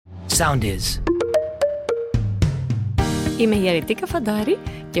sound is. Είμαι η Αρετίκα Φαντάρη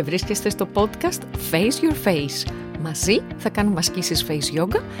και βρίσκεστε στο podcast Face Your Face. Μαζί θα κάνουμε ασκήσεις face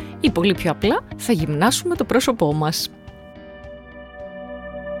yoga ή πολύ πιο απλά θα γυμνάσουμε το πρόσωπό μας.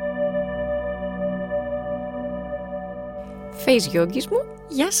 Face yogis μου,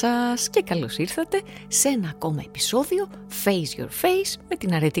 γεια σας και καλώς ήρθατε σε ένα ακόμα επεισόδιο Face Your Face με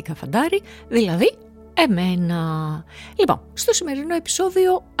την Αρετίκα Φαντάρη, δηλαδή εμένα. Λοιπόν, στο σημερινό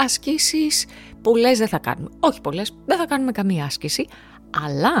επεισόδιο ασκήσεις πολλές δεν θα κάνουμε. Όχι πολλές, δεν θα κάνουμε καμία άσκηση,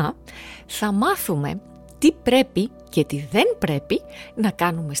 αλλά θα μάθουμε τι πρέπει και τι δεν πρέπει να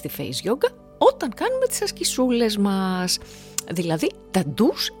κάνουμε στη face yoga όταν κάνουμε τις ασκησούλες μας. Δηλαδή τα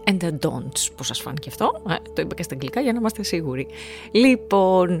do's and the don'ts. Πώς σας φάνηκε αυτό? Το είπα και στα αγγλικά για να είμαστε σίγουροι.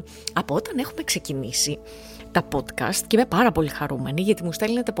 Λοιπόν, από όταν έχουμε ξεκινήσει τα podcast και είμαι πάρα πολύ χαρούμενη γιατί μου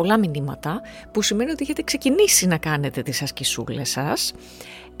στέλνετε πολλά μηνύματα που σημαίνει ότι έχετε ξεκινήσει να κάνετε τις ασκησούλες σας,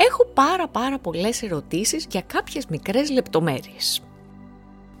 έχω πάρα πολλές ερωτήσεις για κάποιες μικρές λεπτομέρειες.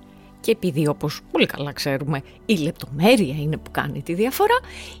 Και επειδή όπως πολύ καλά ξέρουμε η λεπτομέρεια είναι που κάνει τη διαφορά,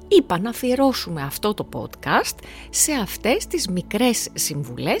 είπα να αφιερώσουμε αυτό το podcast σε αυτές τις μικρές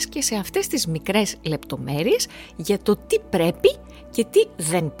συμβουλές και σε αυτές τις μικρές λεπτομέρειες για το τι πρέπει και τι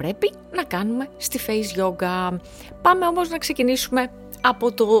δεν πρέπει να κάνουμε στη face yoga. Πάμε όμως να ξεκινήσουμε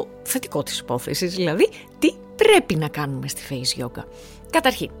από το θετικό της υπόθεσης, δηλαδή τι πρέπει να κάνουμε στη face yoga.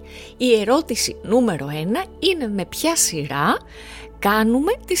 Καταρχήν, η ερώτηση νούμερο 1 είναι με ποια σειρά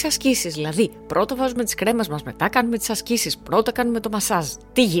κάνουμε τις ασκήσεις. Δηλαδή, πρώτα βάζουμε τις κρέμες μας, μετά κάνουμε τις ασκήσεις, πρώτα κάνουμε το μασάζ.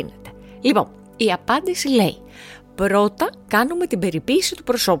 Τι γίνεται? Λοιπόν, η απάντηση λέει, πρώτα κάνουμε την περιποίηση του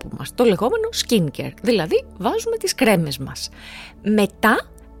προσώπου μας, το λεγόμενο skincare, δηλαδή βάζουμε τις κρέμες μας. Μετά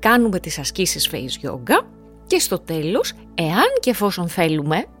κάνουμε τις ασκήσεις face yoga και στο τέλος, εάν και εφόσον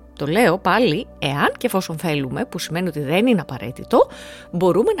θέλουμε, το λέω πάλι, εάν και εφόσον θέλουμε, που σημαίνει ότι δεν είναι απαραίτητο,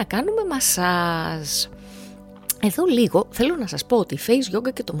 μπορούμε να κάνουμε μασάζ. Εδώ λίγο θέλω να σας πω ότι η face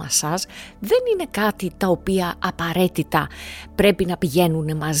yoga και το μασάζ δεν είναι κάτι τα οποία απαραίτητα πρέπει να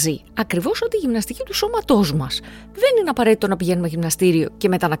πηγαίνουν μαζί. Ακριβώς ότι η γυμναστική του σώματός μας. Δεν είναι απαραίτητο να πηγαίνουμε γυμναστήριο και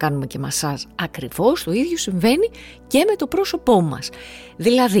μετά να κάνουμε και μασάζ. Ακριβώς το ίδιο συμβαίνει και με το πρόσωπό μας.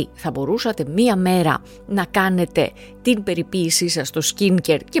 Δηλαδή θα μπορούσατε μία μέρα να κάνετε την περιποίησή σας στο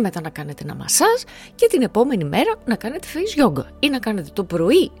skincare και μετά να κάνετε ένα μασάζ και την επόμενη μέρα να κάνετε face yoga ή να κάνετε το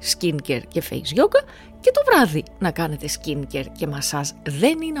πρωί skincare και face yoga και το βράδυ να κάνετε skincare και μασάζ.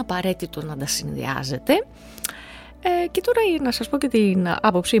 Δεν είναι απαραίτητο να τα συνδυάζετε. Και τώρα να σας πω και την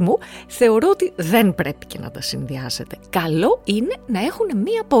άποψή μου, θεωρώ ότι δεν πρέπει και να τα συνδυάζετε. Καλό είναι να έχουν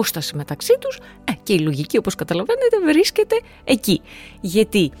μία απόσταση μεταξύ τους και η λογική, όπως καταλαβαίνετε, βρίσκεται εκεί.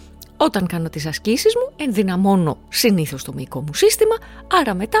 Γιατί όταν κάνω τις ασκήσεις μου ενδυναμώνω συνήθως το μυϊκό μου σύστημα,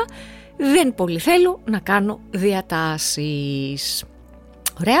 άρα μετά δεν πολύ θέλω να κάνω διατάσεις.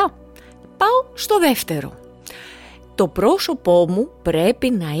 Ωραία. Πάω στο δεύτερο. Το πρόσωπό μου πρέπει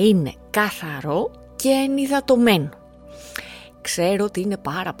να είναι καθαρό και ενυδατωμένο. Ξέρω ότι είναι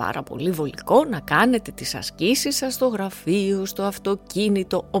πάρα πολύ βολικό να κάνετε τις ασκήσεις σας στο γραφείο, στο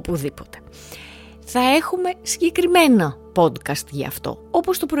αυτοκίνητο, οπουδήποτε. Θα έχουμε συγκεκριμένα podcast γι' αυτό.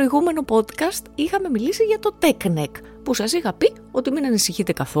 Όπως το προηγούμενο podcast είχαμε μιλήσει για το technique, που σας είχα πει ότι μην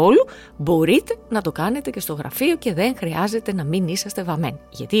ανησυχείτε καθόλου, μπορείτε να το κάνετε και στο γραφείο και δεν χρειάζεται να μην είσαστε βαμμένοι.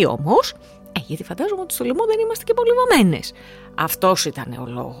 Γιατί όμως? Γιατί φαντάζομαι ότι στο λαιμό δεν είμαστε και πολύ βαμμένες. Αυτός ήταν ο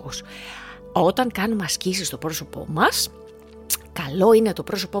λόγος. Όταν κάνουμε ασκήσεις στο πρόσωπό μας, καλό είναι το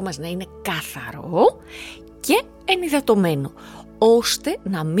πρόσωπό μας να είναι καθαρό και ενυδατωμένο, ώστε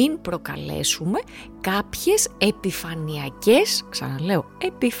να μην προκαλέσουμε κάποιες επιφανειακές, ξαναλέω,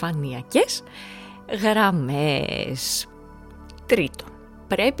 επιφανειακές γραμμές. Τρίτον,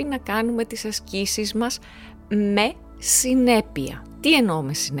 πρέπει να κάνουμε τις ασκήσεις μας με συνέπεια. Τι εννοώ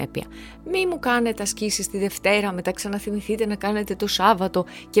με συνέπεια? Μη μου κάνετε ασκήσεις τη Δευτέρα, μετά ξαναθυμηθείτε να κάνετε το Σάββατο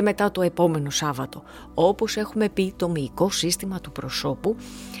και μετά το επόμενο Σάββατο. Όπως έχουμε πει, το μυϊκό σύστημα του προσώπου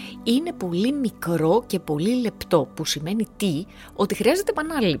είναι πολύ μικρό και πολύ λεπτό, που σημαίνει τι? Ότι χρειάζεται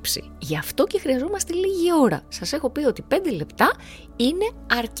επανάληψη. Γι' αυτό και χρειαζόμαστε λίγη ώρα. Σας έχω πει ότι 5 λεπτά είναι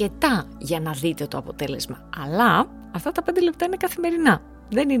αρκετά για να δείτε το αποτέλεσμα. Αλλά αυτά τα 5 λεπτά είναι καθημερινά.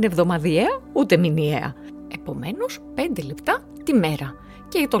 Δεν είναι εβδομαδιαία ούτε μηνιαία. Επομένως 5 λεπτά τη μέρα.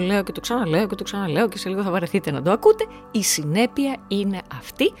 Και το λέω και το ξαναλέω και το ξαναλέω και σε λίγο θα βαρεθείτε να το ακούτε. Η συνέπεια είναι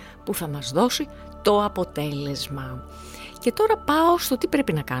αυτή που θα μας δώσει το αποτέλεσμα. Και τώρα πάω στο τι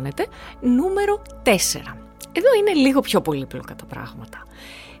πρέπει να κάνετε. Νούμερο 4. Εδώ είναι λίγο πιο πολύπλοκα τα πράγματα.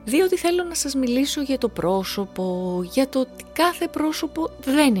 Διότι θέλω να σας μιλήσω για το πρόσωπο, για το ότι κάθε πρόσωπο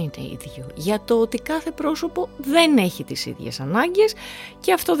δεν είναι ίδιο, για το ότι κάθε πρόσωπο δεν έχει τις ίδιες ανάγκες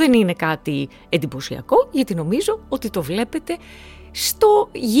και αυτό δεν είναι κάτι εντυπωσιακό, γιατί νομίζω ότι το βλέπετε στο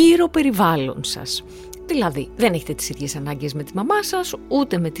γύρω περιβάλλον σας. Δηλαδή δεν έχετε τις ίδιες ανάγκες με τη μαμά σας,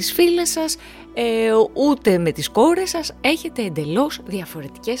 ούτε με τις φίλες σας, ούτε με τις κόρες σας, έχετε εντελώς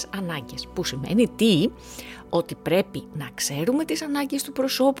διαφορετικές ανάγκες. Που σημαίνει τι? Ότι πρέπει να ξέρουμε τις ανάγκες του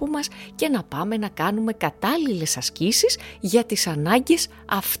προσώπου μας και να πάμε να κάνουμε κατάλληλες ασκήσεις για τις ανάγκες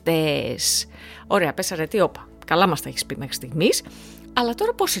αυτές. Ωραία, πες αρετή, όπα, καλά μας τα έχεις πει μέχρι στιγμής, αλλά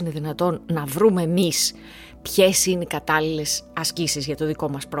τώρα πώς είναι δυνατόν να βρούμε εμείς ποιες είναι οι κατάλληλες ασκήσεις για το δικό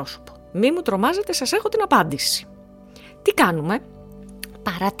μας πρόσωπο? Μη μου τρομάζετε, σας έχω την απάντηση. Τι κάνουμε?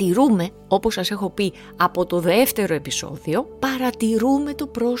 Παρατηρούμε, όπως σας έχω πει από το δεύτερο επεισόδιο, παρατηρούμε το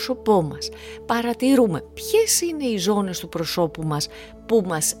πρόσωπό μας. Παρατηρούμε ποιες είναι οι ζώνες του προσώπου μας που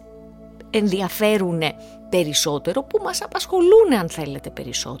μας ενδιαφέρουν περισσότερο, που μας απασχολούν αν θέλετε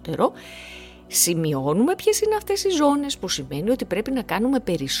περισσότερο. Σημειώνουμε ποιες είναι αυτές οι ζώνες, που σημαίνει ότι πρέπει να κάνουμε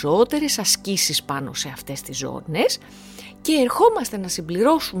περισσότερες ασκήσεις πάνω σε αυτές τις ζώνες και ερχόμαστε να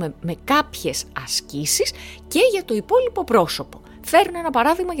συμπληρώσουμε με κάποιες ασκήσεις και για το υπόλοιπο πρόσωπο. Φέρνω ένα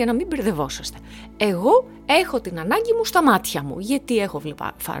παράδειγμα για να μην μπερδευόσαστε. Εγώ έχω την ανάγκη μου στα μάτια μου. Γιατί έχω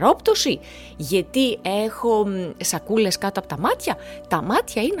φαρόπτωση, γιατί έχω σακούλες κάτω από τα μάτια. Τα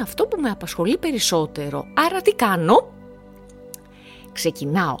μάτια είναι αυτό που με απασχολεί περισσότερο. Άρα τι κάνω?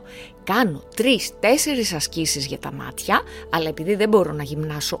 Ξεκινάω, κάνω 3-4 ασκήσεις για τα μάτια, αλλά επειδή δεν μπορώ να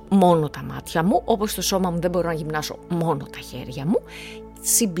γυμνάσω μόνο τα μάτια μου, όπως το σώμα μου δεν μπορώ να γυμνάσω μόνο τα χέρια μου,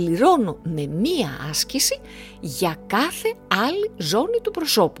 συμπληρώνω με μία άσκηση για κάθε άλλη ζώνη του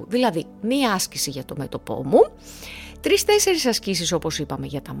προσώπου. Δηλαδή, μία άσκηση για το μέτωπό μου, 3-4 ασκήσεις όπως είπαμε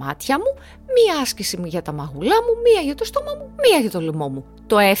για τα μάτια μου, μία άσκηση για τα μαγουλά μου, μία για το στόμα μου, μία για το λαιμό μου.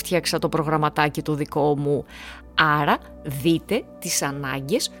 Το έφτιαξα το προγραμματάκι το δικό μου. Άρα δείτε τις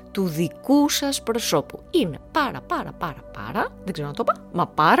ανάγκες του δικού σας προσώπου. Είναι δεν ξέρω να το πω, μα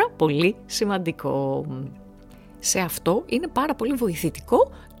πάρα πολύ σημαντικό. Σε αυτό είναι πάρα πολύ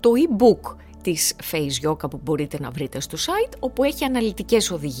βοηθητικό το e-book της Face Yoga που μπορείτε να βρείτε στο site, όπου έχει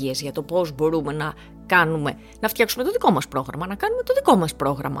αναλυτικές οδηγίες για το πώς μπορούμε να φτιάξουμε το δικό μας πρόγραμμα, να κάνουμε το δικό μας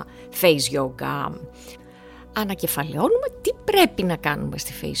πρόγραμμα Face Yoga. Ανακεφαλαιώνουμε τι πρέπει να κάνουμε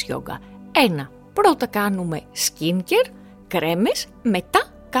στη Face Yoga. 1. Πρώτα κάνουμε skincare, κρέμες, μετά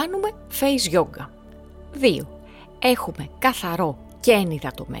κάνουμε Face Yoga. 2. Έχουμε καθαρό και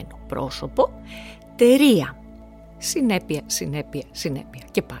ενυδατωμένο πρόσωπο. 3. Συνέπεια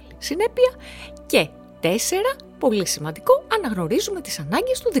και πάλι συνέπεια. Και 4, πολύ σημαντικό, αναγνωρίζουμε τις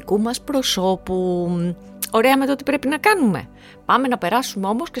ανάγκες του δικού μας προσώπου. Ωραία με το τι πρέπει να κάνουμε. Πάμε να περάσουμε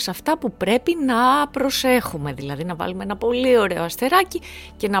όμως και σε αυτά που πρέπει να προσέχουμε. Δηλαδή να βάλουμε ένα πολύ ωραίο αστεράκι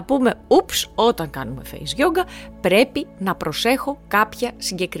και να πούμε όταν κάνουμε face yoga πρέπει να προσέχω κάποια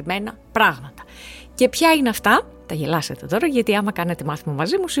συγκεκριμένα πράγματα. Και ποια είναι αυτά? Τα γελάσετε τώρα, γιατί άμα κάνετε μάθημα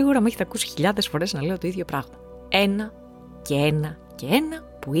μαζί μου σίγουρα με έχετε ακούσει χιλιάδες φορές να λέω το ίδιο πράγμα. Ένα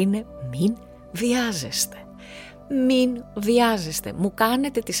που είναι μην βιάζεστε. Μην βιάζεστε. Μου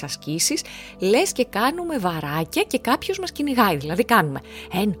κάνετε τις ασκήσεις, λες και κάνουμε βαράκια και κάποιος μας κυνηγάει. Δηλαδή κάνουμε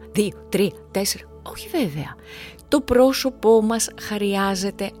 1, 2, 3, 4. Όχι βέβαια. Το πρόσωπό μας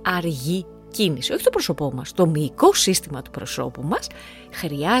χρειάζεται αργή κίνηση. Όχι το πρόσωπό μας. Το μυϊκό σύστημα του προσώπου μας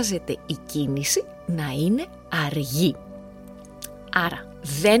χρειάζεται η κίνηση να είναι αργή. Άρα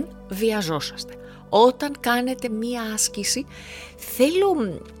δεν βιαζόσαστε. Όταν κάνετε μία άσκηση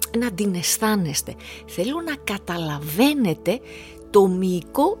θέλω να την αισθάνεστε, θέλω να καταλαβαίνετε το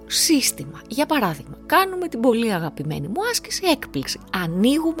μυϊκό σύστημα. Για παράδειγμα, κάνουμε την πολύ αγαπημένη μου άσκηση έκπληξη.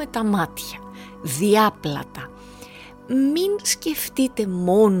 Ανοίγουμε τα μάτια, διάπλατα. Μην σκεφτείτε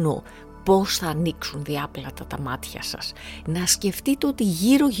μόνο πώς θα ανοίξουν διάπλατα τα μάτια σας. Να σκεφτείτε ότι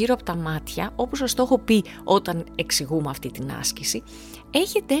γύρω από τα μάτια, όπως σας το έχω πει όταν εξηγούμε αυτή την άσκηση,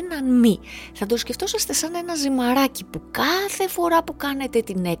 έχετε έναν μη. Θα το σκεφτόσαστε σαν ένα ζυμαράκι που κάθε φορά που κάνετε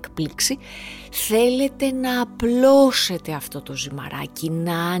την έκπληξη θέλετε να απλώσετε αυτό το ζυμαράκι,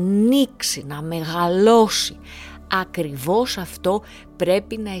 να ανοίξει, να μεγαλώσει. Ακριβώς αυτό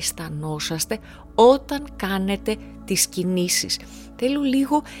πρέπει να αισθανόσαστε όταν κάνετε τις κινήσεις. Θέλω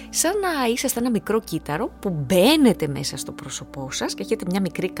λίγο σαν να είσαστε ένα μικρό κύτταρο που μπαίνετε μέσα στο πρόσωπό σας και έχετε μια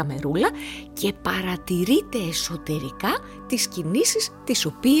μικρή καμερούλα και παρατηρείτε εσωτερικά τις κινήσεις τις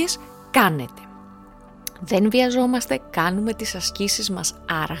οποίες κάνετε. Δεν βιαζόμαστε, κάνουμε τις ασκήσεις μας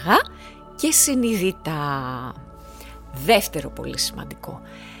αργά και συνειδητά. Δεύτερο πολύ σημαντικό,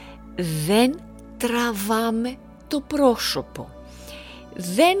 δεν τραβάμε το πρόσωπο.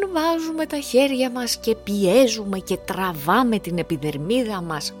 Δεν βάζουμε τα χέρια μας και πιέζουμε και τραβάμε την επιδερμίδα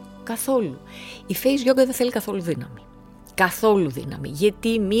μας καθόλου. Η face yoga δεν θέλει καθόλου δύναμη. καθόλου δύναμη.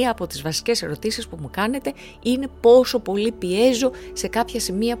 Γιατί μία από τις βασικές ερωτήσεις που μου κάνετε είναι πόσο πολύ πιέζω σε κάποια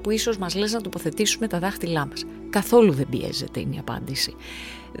σημεία που ίσως μας λες να τοποθετήσουμε τα δάχτυλά μας. Καθόλου δεν πιέζετε είναι η απάντηση.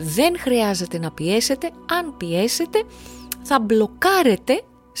 Δεν χρειάζεται να πιέσετε. Αν πιέσετε θα μπλοκάρετε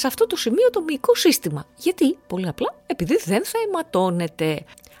σε αυτό το σημείο το μυϊκό σύστημα. Γιατί? Πολύ απλά επειδή δεν θα αιματώνετε.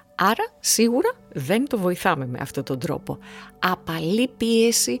 Άρα σίγουρα δεν το βοηθάμε με αυτόν τον τρόπο. Απαλή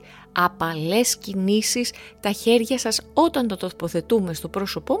πίεση, απαλές κινήσεις, τα χέρια σας όταν το τοποθετούμε στο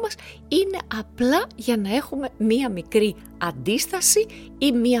πρόσωπό μας είναι απλά για να έχουμε μία μικρή αντίσταση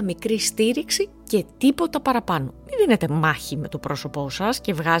ή μία μικρή στήριξη και τίποτα παραπάνω. Μην δίνετε μάχη με το πρόσωπό σας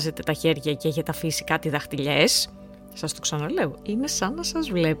και βγάζετε τα χέρια και έχετε αφήσει κάτι δαχτυλιές. Σας το ξαναλέω, είναι σαν να σας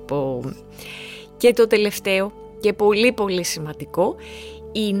βλέπω. Και το τελευταίο και πολύ πολύ σημαντικό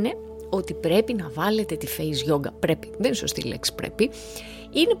είναι ότι πρέπει να βάλετε τη face yoga. Πρέπει, δεν είναι σωστή λέξη πρέπει.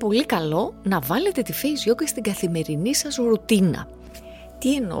 Είναι πολύ καλό να βάλετε τη face yoga στην καθημερινή σας ρουτίνα.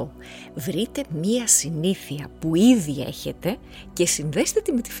 Τι εννοώ? Βρείτε μία συνήθεια που ήδη έχετε και συνδέστε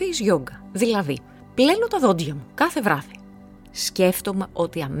τη με τη face yoga. Δηλαδή, πλένω τα δόντια μου κάθε βράδυ. Σκέφτομαι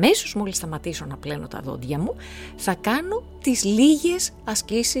ότι αμέσως μόλις σταματήσω να πλένω τα δόντια μου θα κάνω τις λίγες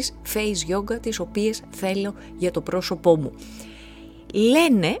ασκήσεις face yoga τις οποίες θέλω για το πρόσωπό μου.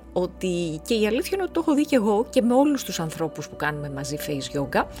 Λένε ότι, και η αλήθεια είναι ότι το έχω δει και εγώ και με όλους τους ανθρώπους που κάνουμε μαζί face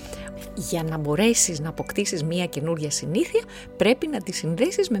yoga, για να μπορέσεις να αποκτήσεις μία καινούρια συνήθεια πρέπει να τη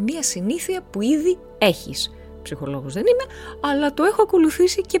συνδέσεις με μία συνήθεια που ήδη έχεις. Ψυχολόγος δεν είμαι, αλλά το έχω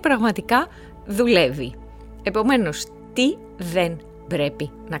ακολουθήσει και πραγματικά δουλεύει. Επομένως, τι δεν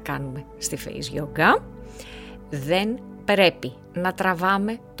πρέπει να κάνουμε στη face yoga? Δεν πρέπει να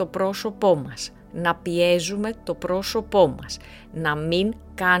τραβάμε το πρόσωπό μας, να πιέζουμε το πρόσωπό μας, να μην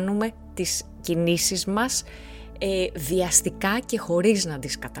κάνουμε τις κινήσεις μας βιαστικά και χωρίς να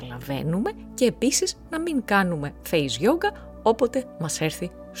τις καταλαβαίνουμε και επίσης να μην κάνουμε face yoga όποτε μας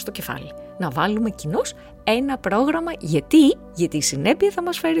έρθει στο κεφάλι. Να βάλουμε κοινώς ένα πρόγραμμα γιατί η συνέπεια θα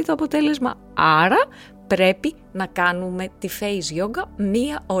μας φέρει το αποτέλεσμα, άρα πρέπει να κάνουμε τη face yoga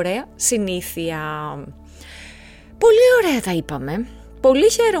μία ωραία συνήθεια. Πολύ ωραία τα είπαμε.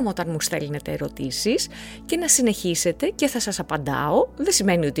 Πολύ χαίρομαι όταν μου στέλνετε ερωτήσεις και να συνεχίσετε και θα σας απαντάω. Δεν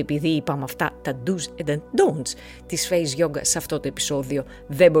σημαίνει ότι επειδή είπαμε αυτά τα do's and don'ts της face yoga σε αυτό το επεισόδιο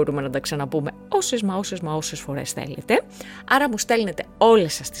δεν μπορούμε να τα ξαναπούμε όσες φορές θέλετε. Άρα μου στέλνετε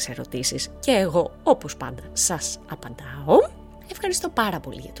όλες σας τις ερωτήσεις και εγώ όπως πάντα σας απαντάω. Ευχαριστώ πάρα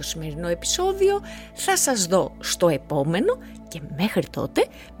πολύ για το σημερινό επεισόδιο. Θα σας δω στο επόμενο και μέχρι τότε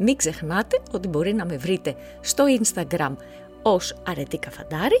μην ξεχνάτε ότι μπορεί να με βρείτε στο Instagram ως Αρετή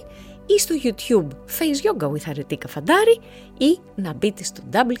Καφαντάρη ή στο YouTube Face Yoga with Αρετή Καφαντάρη ή να μπείτε στο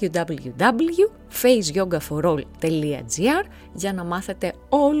www.faceyogaforall.gr για να μάθετε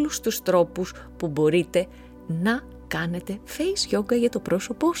όλους τους τρόπους που μπορείτε να κάνετε face yoga για το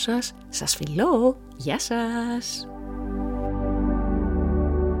πρόσωπό σας. Σας φιλώ, γεια σας!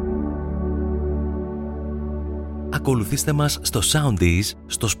 Ακολουθήστε μας στο Soundees,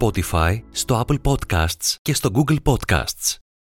 στο Spotify, στο Apple Podcasts και στο Google Podcasts.